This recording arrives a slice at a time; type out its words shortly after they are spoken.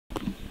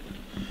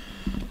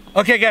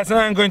Okay guys, now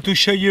I'm going to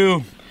show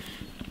you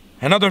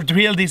another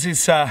drill. This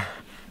is a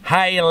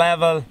high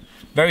level,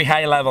 very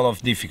high level of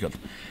difficulty.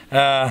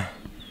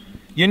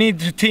 You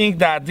need to think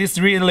that this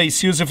drill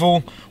is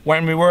useful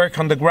when we work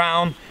on the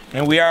ground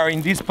and we are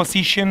in this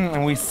position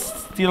and we're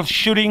still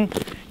shooting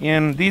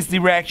in this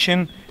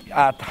direction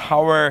at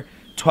our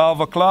 12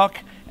 o'clock,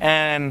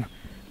 and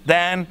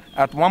then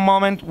at one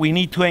moment we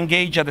need to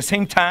engage at the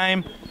same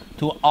time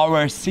to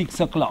our 6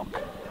 o'clock,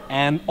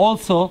 and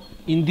also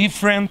in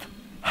different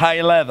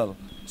high level.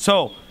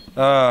 So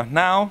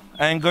now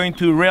I'm going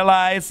to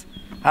realize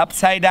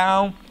upside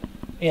down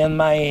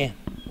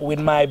with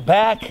my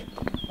back.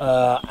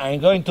 I'm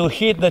going to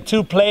hit the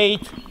two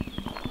plate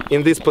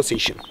in this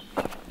position.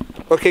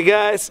 Okay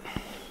guys,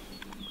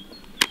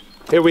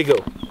 here we go.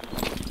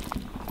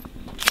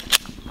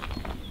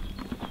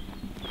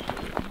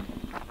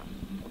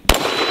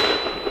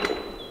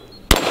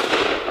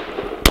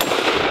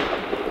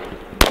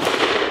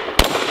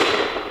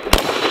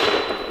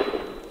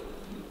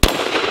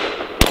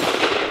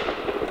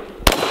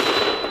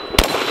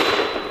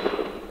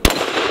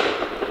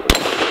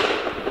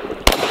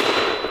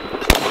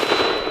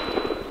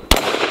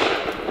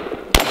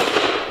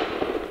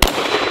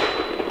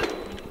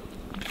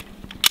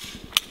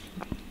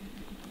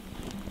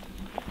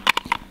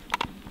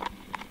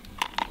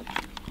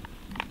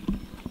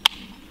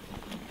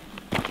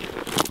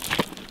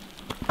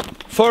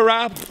 Four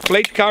wrap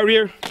plate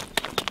carrier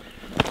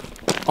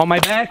on my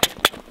back,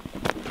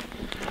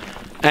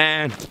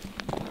 and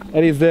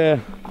that is the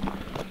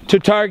two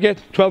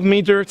target 12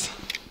 meters,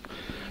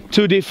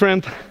 two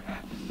different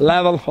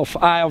level of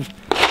eye of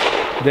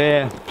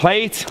the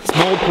plates,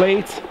 small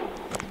plates.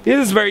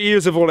 This is very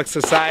useful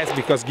exercise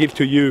because it gives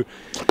to you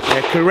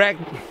a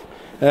correct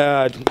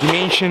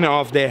dimension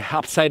of the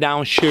upside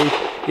down shoot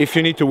if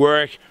you need to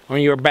work on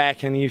your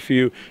back and if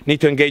you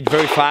need to engage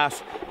very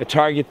fast a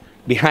target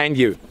behind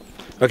you.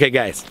 Okay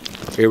guys,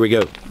 here we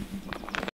go.